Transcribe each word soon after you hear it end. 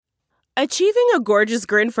Achieving a gorgeous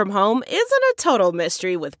grin from home isn't a total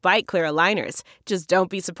mystery with Bite Clear aligners. Just don't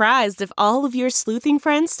be surprised if all of your sleuthing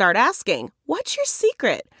friends start asking, "What's your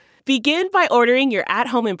secret?" Begin by ordering your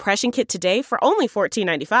at-home impression kit today for only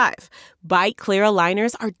 $14.95. Bite Clear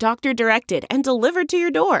aligners are doctor-directed and delivered to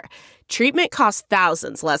your door. Treatment costs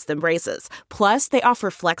thousands less than braces. Plus, they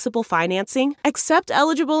offer flexible financing, accept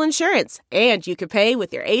eligible insurance, and you can pay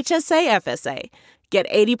with your HSA FSA. Get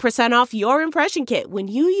 80% off your impression kit when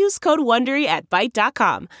you use code WONDERY at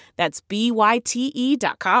Byte.com. That's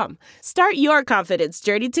BYTE.com. Start your confidence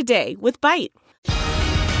journey today with Byte.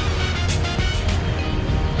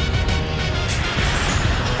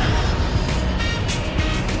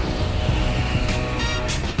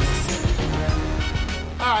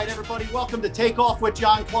 All right, everybody, welcome to Take Off with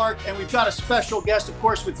John Clark. And we've got a special guest, of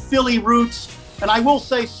course, with Philly roots. And I will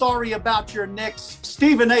say sorry about your Knicks,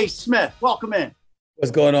 Stephen A. Smith. Welcome in. What's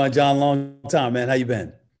going on, John? Long time, man. How you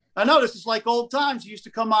been? I know this is like old times. You used to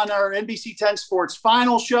come on our NBC 10 Sports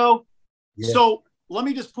Final show. Yeah. So let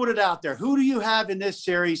me just put it out there. Who do you have in this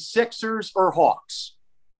series, Sixers or Hawks?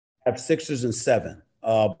 I have Sixers and 7,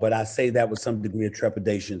 but I say that with some degree of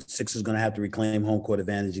trepidation. Sixers going to have to reclaim home court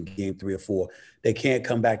advantage in game 3 or 4. They can't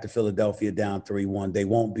come back to Philadelphia down 3-1. They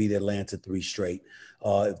won't beat Atlanta 3 straight.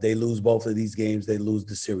 If they lose both of these games, they lose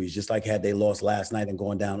the series. Just like had they lost last night and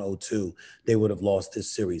going down 0-2, they would have lost this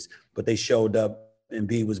series. But they showed up.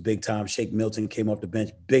 Embiid was big time. Shake Milton came off the bench.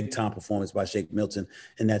 Big time performance by Shake Milton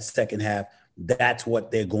in that second half. That's what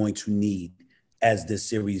they're going to need as this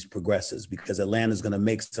series progresses, because Atlanta's going to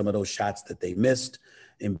make some of those shots that they missed.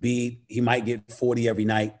 Embiid, he might get 40 every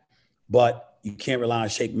night, but you can't rely on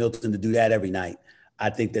Shake Milton to do that every night. I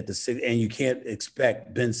think that and you can't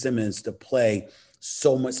expect Ben Simmons to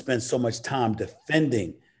spend so much time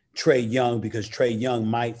defending Trae Young, because Trae Young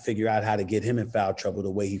might figure out how to get him in foul trouble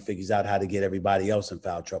the way he figures out how to get everybody else in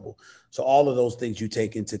foul trouble. So all of those things you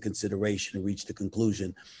take into consideration and reach the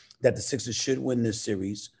conclusion that the Sixers should win this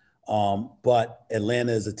series. But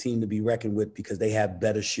Atlanta is a team to be reckoned with because they have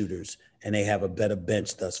better shooters and they have a better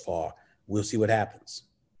bench thus far. We'll see what happens.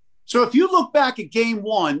 So if you look back at game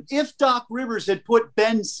 1, if Doc Rivers had put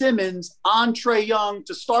Ben Simmons on Trae Young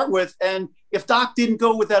to start with, and if Doc didn't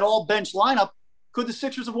go with that all-bench lineup, could the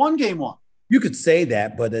Sixers have won game 1? You could say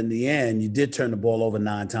that, but in the end, you did turn the ball over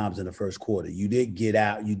 9 times in the first quarter. You did get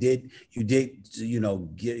out. You did,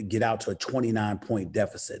 get out to a 29-point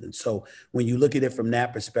deficit. And so when you look at it from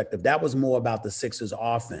that perspective, that was more about the Sixers'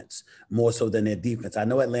 offense, more so than their defense. I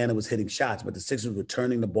know Atlanta was hitting shots, but the Sixers were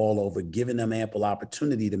turning the ball over, giving them ample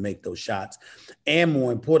opportunity to make those shots. And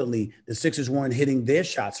more importantly, the Sixers weren't hitting their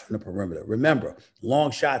shots from the perimeter. Remember,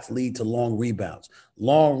 long shots lead to long rebounds.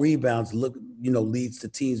 Long rebounds leads to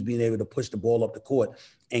teams being able to push the ball up the court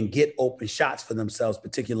and get open shots for themselves,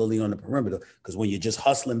 particularly on the perimeter. Because when you're just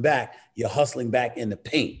hustling back, you're hustling back in the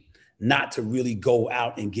paint, not to really go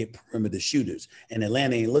out and get perimeter shooters. And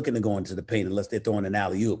Atlanta ain't looking to go into the paint unless they're throwing an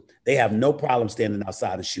alley-oop. They have no problem standing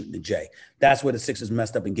outside and shooting the J. That's where the Sixers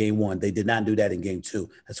messed up in game 1. They did not do that in game 2.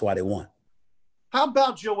 That's why they won. How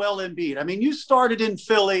about Joel Embiid? I mean, you started in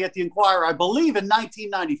Philly at the Inquirer, I believe, in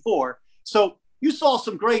 1994. So you saw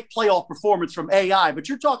some great playoff performance from AI, but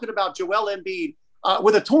you're talking about Joel Embiid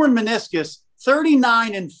with a torn meniscus,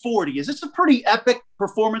 39 and 40. Is this a pretty epic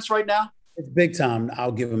performance right now? It's big time.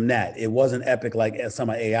 I'll give him that. It wasn't epic like some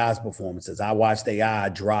of AI's performances. I watched AI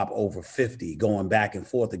drop over 50 going back and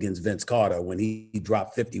forth against Vince Carter when he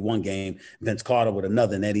dropped 51 game. Vince Carter with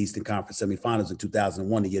another in that Eastern Conference semifinals in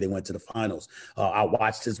 2001, the year they went to the finals. I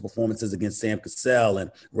watched his performances against Sam Cassell and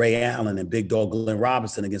Ray Allen and Big Dog Glenn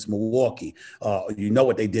Robinson against Milwaukee. You know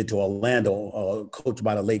what they did to Orlando, coached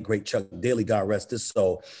by the late, great Chuck Daly, God rest his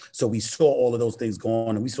soul. So we saw all of those things go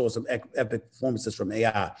on, and we saw some epic performances from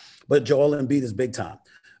AI. But Joel Embiid is big time.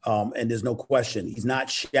 And there's no question. He's not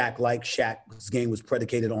Shaq like Shaq's game was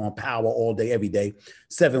predicated on power all day, every day.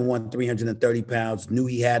 7'1", 330 pounds, knew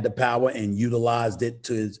he had the power and utilized it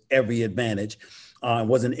to his every advantage. And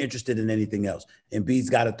wasn't interested in anything else. Embiid's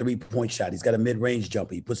got a 3-point shot. He's got a mid-range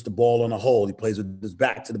jumper. He puts the ball on a hole. He plays with his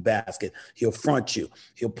back to the basket. He'll front you.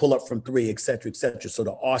 He'll pull up from 3, et cetera, et cetera. So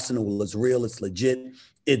the arsenal is real. It's legit.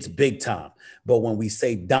 It's big time. But when we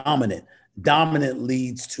say dominant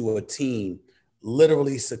leads to a team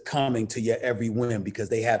literally succumbing to your every whim because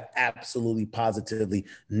they have absolutely positively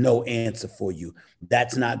no answer for you.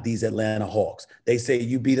 That's not these Atlanta Hawks. They say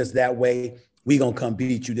you beat us that way, we going to come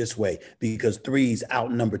beat you this way because 3s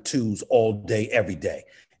outnumber 2s all day, every day.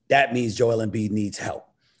 That means Joel Embiid needs help,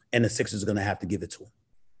 and the Sixers are going to have to give it to him.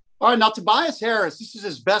 All right, now Tobias Harris, this is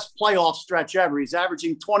his best playoff stretch ever. He's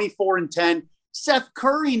averaging 24 and 10. Seth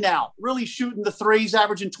Curry now really shooting the threes,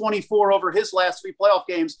 averaging 24 over his last 3 playoff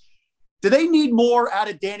games. Do they need more out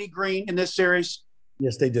of Danny Green in this series?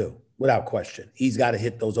 Yes, they do, without question. He's got to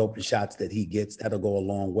hit those open shots that he gets. That'll go a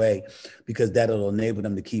long way because that'll enable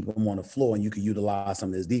them to keep him on the floor, and you can utilize some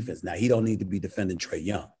of his defense. Now, he don't need to be defending Trae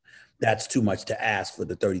Young. That's too much to ask for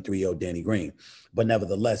the 33-year-old Danny Green. But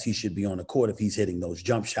nevertheless, he should be on the court if he's hitting those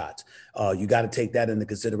jump shots. You got to take that into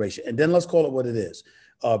consideration. And then let's call it what it is.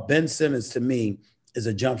 Ben Simmons, to me, is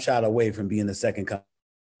a jump shot away from being the second coming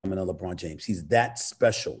of LeBron James. He's that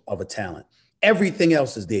special of a talent. Everything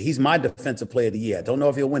else is there. He's my defensive player of the year. I don't know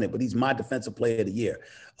if he'll win it, but he's my defensive player of the year.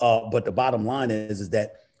 But the bottom line is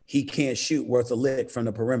that he can't shoot worth a lick from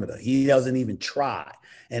the perimeter. He doesn't even try.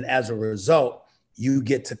 And as a result, you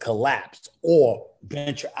get to collapse or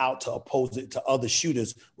venture out to oppose it to other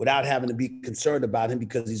shooters without having to be concerned about him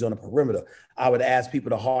because he's on the perimeter. I would ask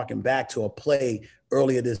people to harken back to a play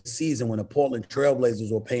earlier this season when the Portland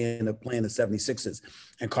Trailblazers were playing the 76ers,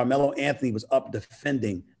 and Carmelo Anthony was up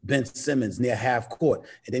defending Ben Simmons near half court.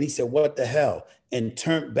 And then he said, "What the hell?" and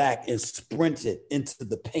turned back and sprinted into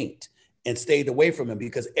the paint and stayed away from him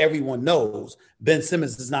because everyone knows Ben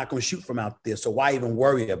Simmons is not going to shoot from out there. So why even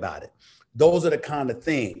worry about it? Those are the kind of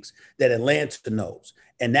things that Atlanta knows.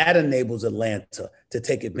 And that enables Atlanta to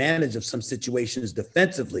take advantage of some situations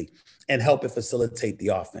defensively and help it facilitate the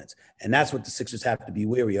offense. And that's what the Sixers have to be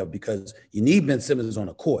wary of because you need Ben Simmons on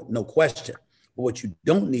the court, no question. But what you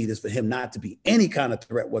don't need is for him not to be any kind of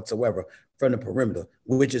threat whatsoever from the perimeter,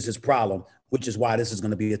 which is his problem, which is why this is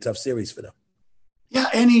going to be a tough series for them. Yeah,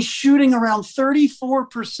 and he's shooting around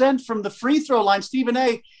 34% from the free throw line. Stephen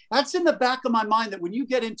A., that's in the back of my mind that when you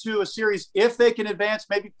get into a series, if they can advance,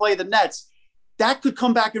 maybe play the Nets, that could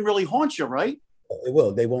come back and really haunt you, right? It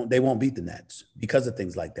will. They won't beat the Nets because of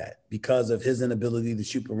things like that, because of his inability to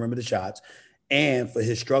shoot perimeter shots and for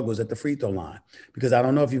his struggles at the free throw line. Because I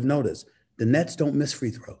don't know if you've noticed, the Nets don't miss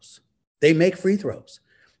free throws. They make free throws.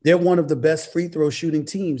 They're one of the best free throw shooting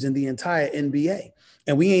teams in the entire NBA.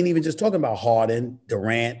 And we ain't even just talking about Harden,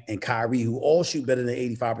 Durant, and Kyrie, who all shoot better than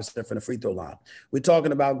 85% from the free throw line. We're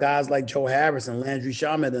talking about guys like Joe Harris and Landry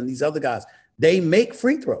Shamet and these other guys. They make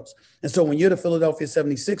free throws. And so when you're the Philadelphia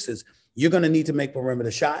 76ers, you're going to need to make perimeter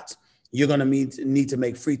shots. You're going to need to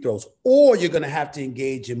make free throws, or you're going to have to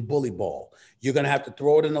engage in bully ball. You're going to have to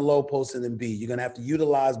throw it in the low post and then Embiid. You're going to have to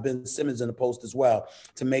utilize Ben Simmons in the post as well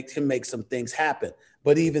to make him make some things happen.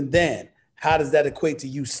 But even then, how does that equate to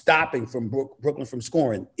you stopping from Brooklyn from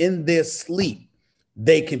scoring? In their sleep,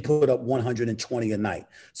 they can put up 120 a night.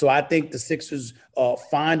 So I think the Sixers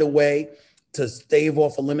find a way to stave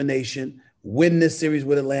off elimination, win this series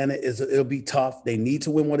with Atlanta. It'll be tough. They need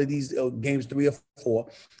to win one of these games 3 or 4.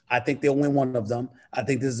 I think they'll win one of them. I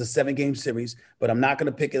think this is a 7-game series, but I'm not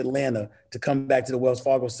going to pick Atlanta to come back to the Wells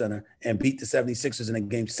Fargo Center and beat the 76ers in a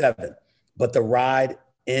game 7. But the ride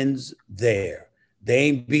ends there. They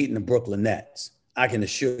ain't beating the Brooklyn Nets. I can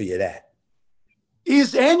assure you that.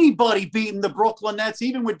 Is anybody beating the Brooklyn Nets,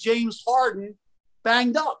 even with James Harden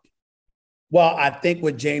banged up? Well, I think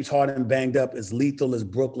with James Harden banged up, as lethal as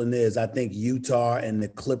Brooklyn is, I think Utah and the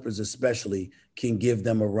Clippers especially can give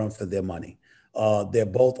them a run for their money. They're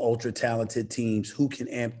both ultra-talented teams who can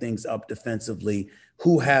amp things up defensively,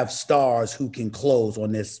 who have stars who can close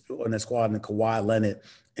on this squad, and Kawhi Leonard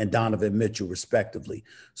and Donovan Mitchell, respectively.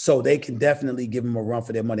 So they can definitely give them a run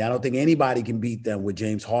for their money. I don't think anybody can beat them with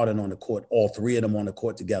James Harden on the court, all 3 of them on the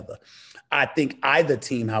court together. I think either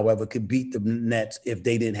team, however, could beat the Nets if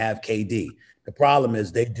they didn't have KD. The problem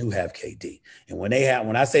is they do have KD. And when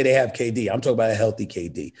I say they have KD, I'm talking about a healthy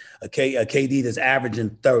KD, a KD that's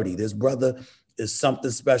averaging 30. This brother is something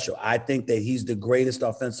special. I think that he's the greatest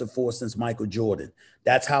offensive force since Michael Jordan.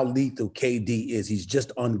 That's how lethal KD is. He's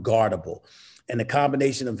just unguardable. And the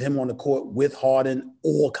combination of him on the court with Harden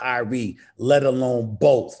or Kyrie, let alone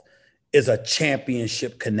both, is a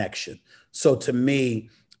championship connection. So to me,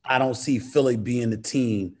 I don't see Philly being the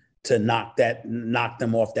team to knock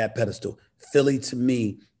them off that pedestal. Philly, to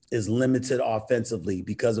me, is limited offensively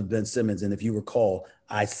because of Ben Simmons. And if you recall,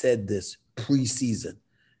 I said this preseason.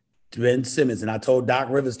 Ben Simmons, and I told Doc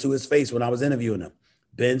Rivers to his face when I was interviewing him,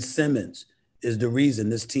 Ben Simmons is the reason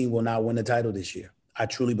this team will not win the title this year. I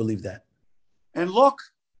truly believe that. And look,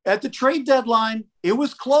 at the trade deadline, it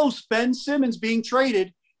was close, Ben Simmons being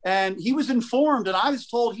traded, and he was informed, and I was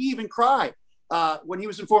told he even cried when he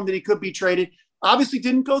was informed that he could be traded. Obviously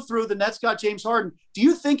didn't go through. The Nets got James Harden. Do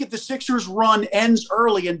you think if the Sixers run ends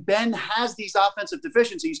early and Ben has these offensive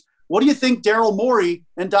deficiencies, what do you think Daryl Morey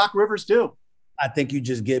and Doc Rivers do? I think you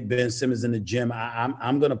just get Ben Simmons in the gym.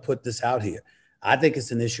 I'm going to put this out here. I think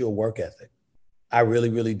it's an issue of work ethic. I really,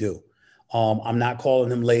 really do. I'm not calling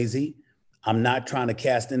him lazy. I'm not trying to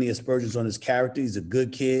cast any aspersions on his character. He's a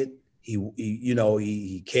good kid.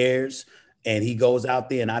 He cares, and he goes out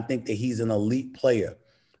there, and I think that he's an elite player.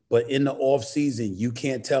 But in the offseason, you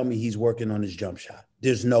can't tell me he's working on his jump shot.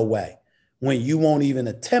 There's no way. When you won't even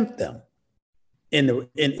attempt them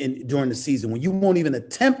during the season, when you won't even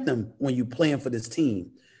attempt them when you're playing for this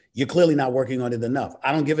team, you're clearly not working on it enough.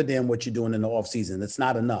 I don't give a damn what you're doing in the offseason. It's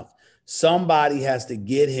not enough. Somebody has to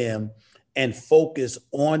get him and focus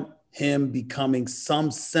on him becoming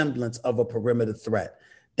some semblance of a perimeter threat.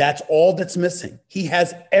 That's all that's missing. He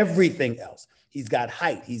has everything else. He's got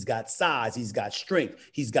height. He's got size. He's got strength.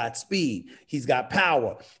 He's got speed. He's got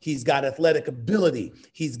power. He's got athletic ability.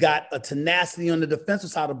 He's got a tenacity on the defensive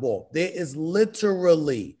side of the ball. There is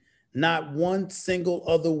literally not one single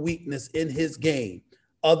other weakness in his game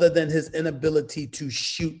other than his inability to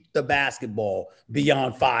shoot the basketball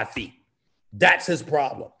beyond 5 feet. That's his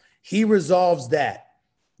problem. He resolves that.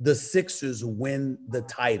 The Sixers win the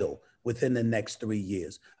title within the next 3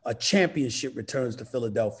 years. A championship returns to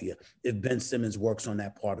Philadelphia if Ben Simmons works on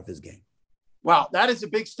that part of his game. Wow, that is a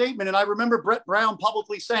big statement. And I remember Brett Brown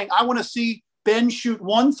publicly saying, I want to see Ben shoot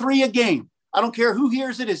 1 3 a game. I don't care who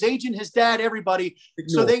hears it, his agent, his dad, everybody.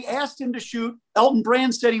 So they asked him to shoot. Elton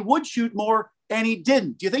Brand said he would shoot more, and he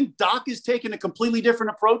didn't. Do you think Doc is taking a completely different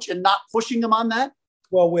approach and not pushing him on that?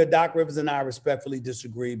 Well, where Doc Rivers and I respectfully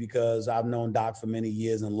disagree, because I've known Doc for many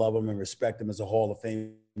years and love him and respect him as a Hall of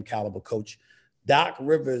Fame caliber coach. Doc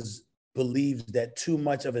Rivers believes that too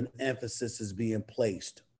much of an emphasis is being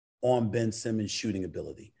placed on Ben Simmons' shooting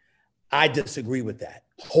ability. I disagree with that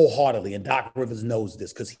wholeheartedly, and Doc Rivers knows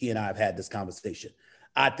this because he and I have had this conversation.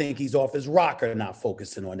 I think he's off his rocker not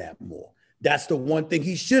focusing on that more. That's the one thing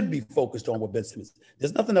he should be focused on with Ben Simmons.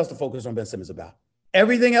 There's nothing else to focus on Ben Simmons about.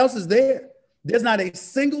 Everything else is there. There's not a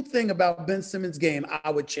single thing about Ben Simmons' game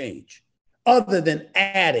I would change other than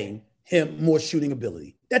adding him more shooting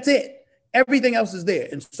ability. That's it. Everything else is there.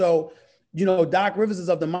 And so, Doc Rivers is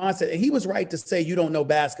of the mindset, and he was right to say you don't know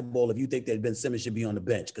basketball if you think that Ben Simmons should be on the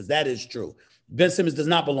bench, because that is true. Ben Simmons does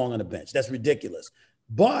not belong on the bench. That's ridiculous.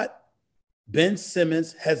 But Ben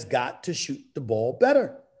Simmons has got to shoot the ball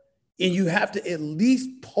better. And you have to at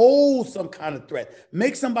least pose some kind of threat.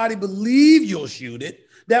 Make somebody believe you'll shoot it.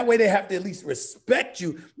 That way they have to at least respect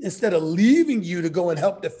you instead of leaving you to go and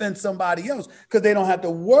help defend somebody else, because they don't have to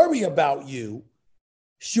worry about you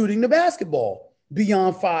shooting the basketball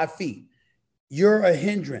beyond 5 feet. You're a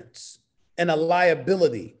hindrance and a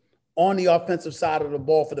liability on the offensive side of the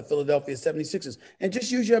ball for the Philadelphia 76ers. And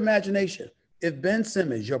just use your imagination. If Ben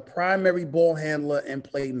Simmons, your primary ball handler and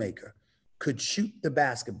playmaker, could shoot the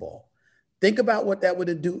basketball, think about what that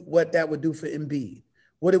would do for Embiid,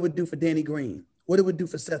 what it would do for Danny Green, what it would do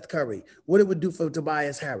for Seth Curry, what it would do for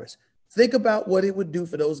Tobias Harris. Think about what it would do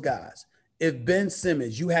for those guys. If Ben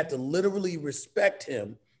Simmons, you had to literally respect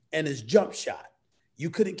him and his jump shot. You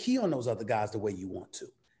couldn't key on those other guys the way you want to.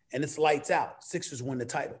 And it's lights out. Sixers win the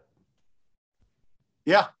title.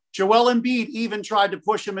 Yeah. Joel Embiid even tried to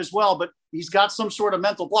push him as well, but he's got some sort of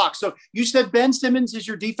mental block. So you said Ben Simmons is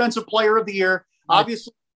your defensive player of the year.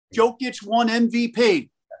 Obviously, Jokic won MVP.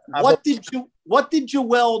 What did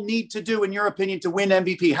Joel need to do, in your opinion, to win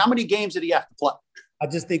MVP? How many games did he have to play? I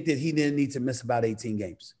just think that he didn't need to miss about 18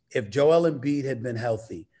 games. If Joel Embiid had been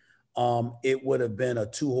healthy, it would have been a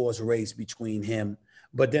 2-horse race between him.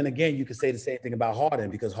 But then again, you could say the same thing about Harden,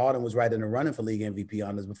 because Harden was right in the running for league MVP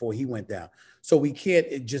honors before he went down. So we can't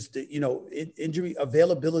injury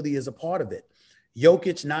availability is a part of it.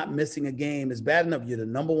 Jokic not missing a game is bad enough. You're the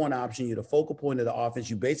number one option. You're the focal point of the offense.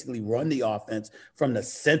 You basically run the offense from the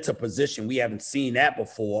center position. We haven't seen that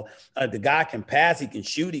before. The guy can pass. He can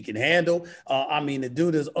shoot. He can handle. The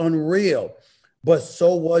dude is unreal. But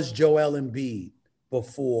so was Joel Embiid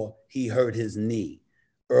before he hurt his knee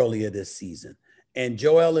earlier this season. And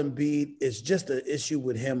Joel Embiid is just an issue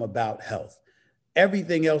with him about health.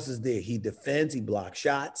 Everything else is there. He defends. He blocks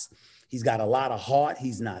shots. He's got a lot of heart.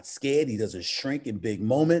 He's not scared. He doesn't shrink in big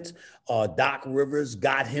moments. Doc Rivers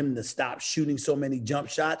got him to stop shooting so many jump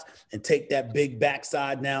shots and take that big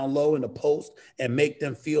backside down low in the post and make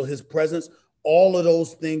them feel his presence. All of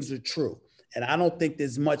those things are true. And I don't think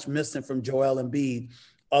there's much missing from Joel Embiid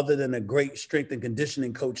other than a great strength and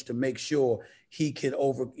conditioning coach to make sure he can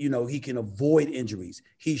avoid injuries.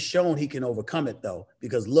 He's shown he can overcome it, though,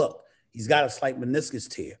 because look, he's got a slight meniscus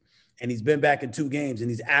tear. And he's been back in 2 games, and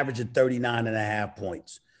he's averaging 39.5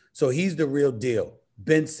 points. So he's the real deal.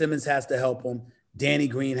 Ben Simmons has to help him. Danny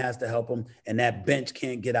Green has to help him. And that bench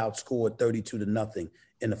can't get outscored 32-0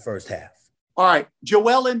 in the first half. All right.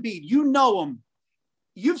 Joel Embiid, you know him.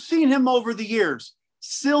 You've seen him over the years.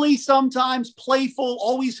 Silly sometimes, playful,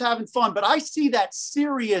 always having fun. But I see that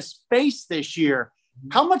serious face this year.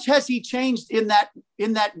 How much has he changed in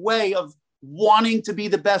that way of wanting to be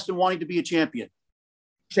the best and wanting to be a champion?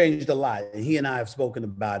 Changed a lot. And he and I have spoken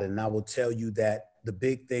about it. And I will tell you that the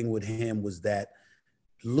big thing with him was that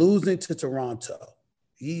losing to Toronto,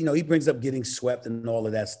 he brings up getting swept and all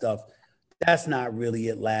of that stuff. That's not really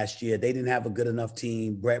it last year. They didn't have a good enough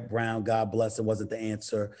team. Brett Brown, God bless him, wasn't the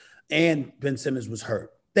answer. And Ben Simmons was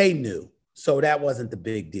hurt. They knew. So that wasn't the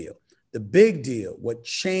big deal. The big deal, what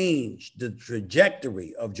changed the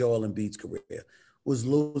trajectory of Joel Embiid's career, was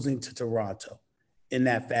losing to Toronto in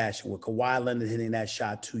that fashion, with Kawhi Leonard hitting that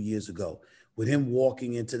shot 2 years ago, with him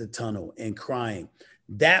walking into the tunnel and crying.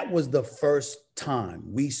 That was the first time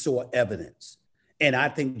we saw evidence. And I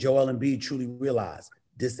think Joel Embiid truly realized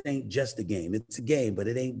this ain't just a game. It's a game, but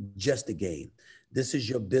it ain't just a game. This is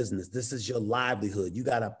your business. This is your livelihood. You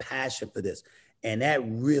got a passion for this. And that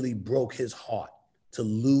really broke his heart to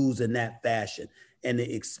lose in that fashion and to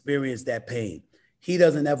experience that pain. He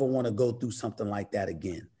doesn't ever want to go through something like that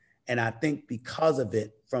again. And I think because of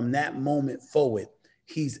it, from that moment forward,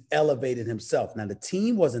 he's elevated himself. Now, the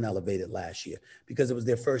team wasn't elevated last year because it was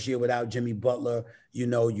their first year without Jimmy Butler. You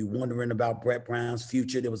wondering about Brett Brown's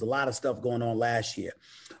future. There was a lot of stuff going on last year.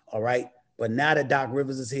 All right. But now that Doc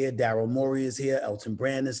Rivers is here, Daryl Morey is here, Elton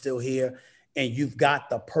Brand is still here, and you've got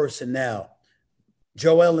the personnel.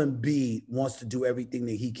 Joel Embiid wants to do everything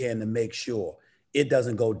that he can to make sure it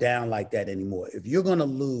doesn't go down like that anymore. If you're going to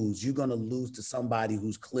lose, you're going to lose to somebody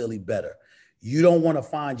who's clearly better. You don't want to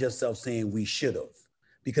find yourself saying we should have,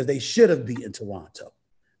 because they should have beaten Toronto,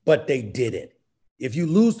 but they didn't. If you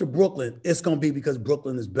lose to Brooklyn, it's going to be because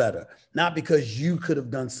Brooklyn is better, not because you could have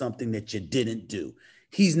done something that you didn't do.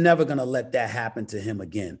 He's never going to let that happen to him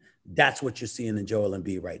again. That's what you're seeing in Joel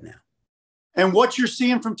Embiid right now. And what you're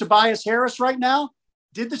seeing from Tobias Harris right now,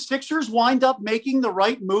 did the Sixers wind up making the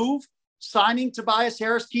right move, signing Tobias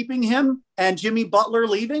Harris, keeping him, and Jimmy Butler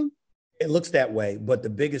leaving? It looks that way, but the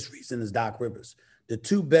biggest reason is Doc Rivers. The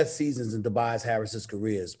two best seasons in Tobias Harris's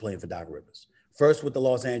career is playing for Doc Rivers. First with the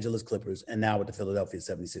Los Angeles Clippers and now with the Philadelphia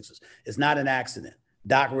 76ers. It's not an accident.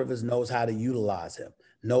 Doc Rivers knows how to utilize him,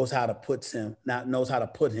 knows how to put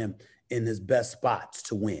him in his best spots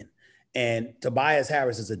to win. And Tobias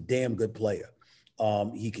Harris is a damn good player.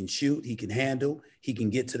 He can shoot, he can handle, he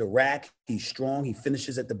can get to the rack, he's strong, he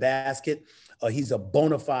finishes at the basket. He's a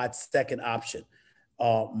bona fide second option.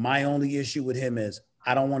 My only issue with him is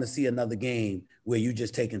I don't want to see another game where you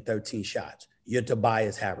just taking 13 shots. You're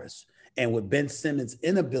Tobias Harris. And with Ben Simmons'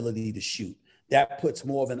 inability to shoot, that puts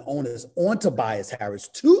more of an onus on Tobias Harris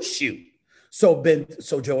to shoot. So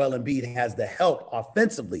Joel Embiid has the help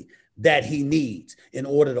offensively that he needs in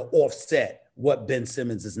order to offset what Ben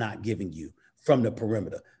Simmons is not giving you from the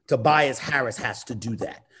perimeter. Tobias Harris has to do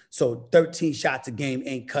that. So 13 shots a game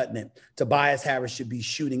ain't cutting it. Tobias Harris should be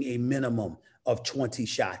shooting a minimum of 20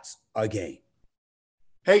 shots a game.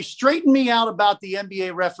 Hey, straighten me out about the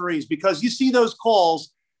NBA referees, because you see those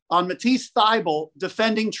calls on Matisse Thybulle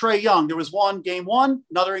defending Trae Young. There was one game one,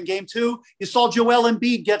 another in game two. You saw Joel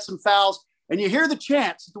Embiid get some fouls, and you hear the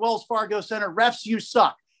chants at the Wells Fargo Center, refs, you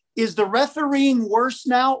suck. Is the refereeing worse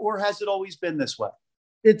now, or has it always been this way?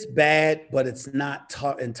 It's bad, but it's not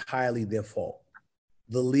entirely their fault.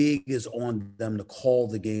 The league is on them to call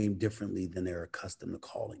the game differently than they're accustomed to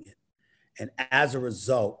calling it. And as a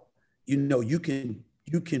result, you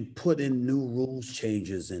can put in new rules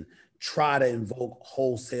changes and try to invoke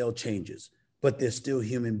wholesale changes, but there's still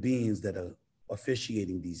human beings that are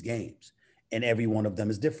officiating these games, and every one of them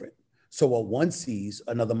is different. So what one sees,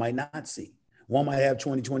 another might not see. One might have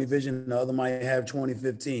 20/20 vision, the other might have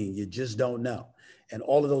 20/15. You just don't know. And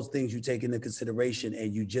all of those things you take into consideration,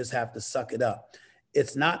 and you just have to suck it up.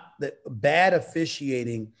 It's not that bad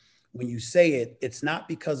officiating, when you say it, it's not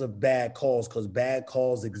because of bad calls, because bad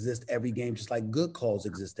calls exist every game, just like good calls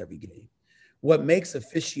exist every game. What makes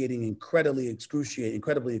officiating incredibly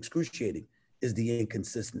excruciating is the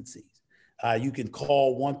inconsistencies. You can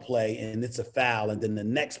call one play and it's a foul, and then the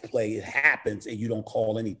next play it happens and you don't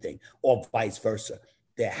call anything, or vice versa.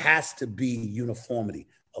 There has to be uniformity,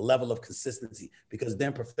 a level of consistency, because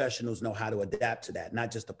then professionals know how to adapt to that,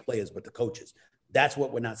 not just the players, but the coaches. That's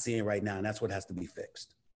what we're not seeing right now, and that's what has to be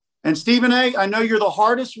fixed. And Stephen A., I know you're the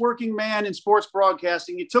hardest working man in sports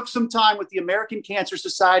broadcasting. You took some time with the American Cancer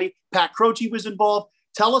Society. Pat Croce was involved.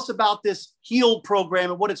 Tell us about this HEAL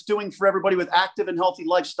program and what it's doing for everybody with active and healthy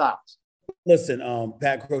lifestyles. Listen,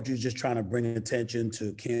 Pat Croce is just trying to bring attention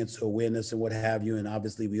to cancer awareness and what have you. And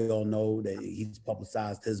obviously, we all know that he's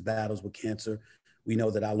publicized his battles with cancer. We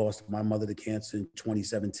know that I lost my mother to cancer in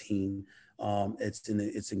 2017.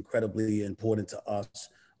 It's incredibly important to us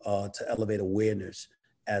to elevate awareness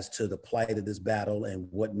as to the plight of this battle and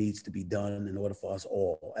what needs to be done in order for us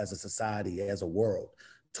all as a society, as a world,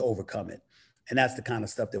 to overcome it. And that's the kind of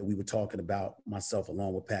stuff that we were talking about, myself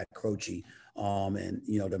along with Pat Croce, and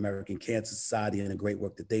the American Cancer Society and the great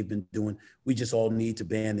work that they've been doing. We just all need to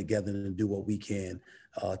band together and do what we can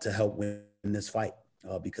to help win this fight,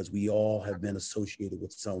 because we all have been associated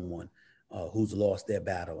with someone who's lost their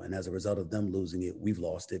battle. And as a result of them losing it, we've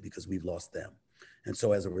lost it because we've lost them. And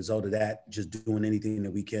so as a result of that, just doing anything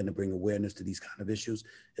that we can to bring awareness to these kind of issues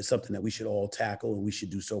is something that we should all tackle, and we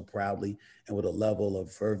should do so proudly and with a level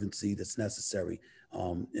of fervency that's necessary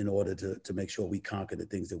in order to make sure we conquer the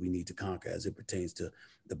things that we need to conquer as it pertains to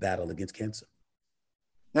the battle against cancer.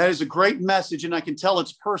 That is a great message, and I can tell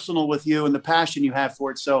it's personal with you and the passion you have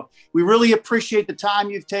for it. So we really appreciate the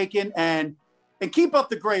time you've taken, and keep up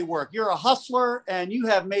the great work. You're a hustler, and you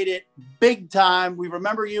have made it big time. We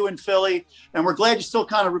remember you in Philly, and we're glad you still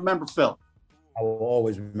kind of remember Phil. I will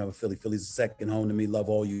always remember Philly. Philly's a second home to me. Love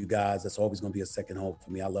all you guys. That's always going to be a second home for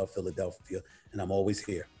me. I love Philadelphia, and I'm always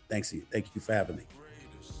here. Thank you for having me.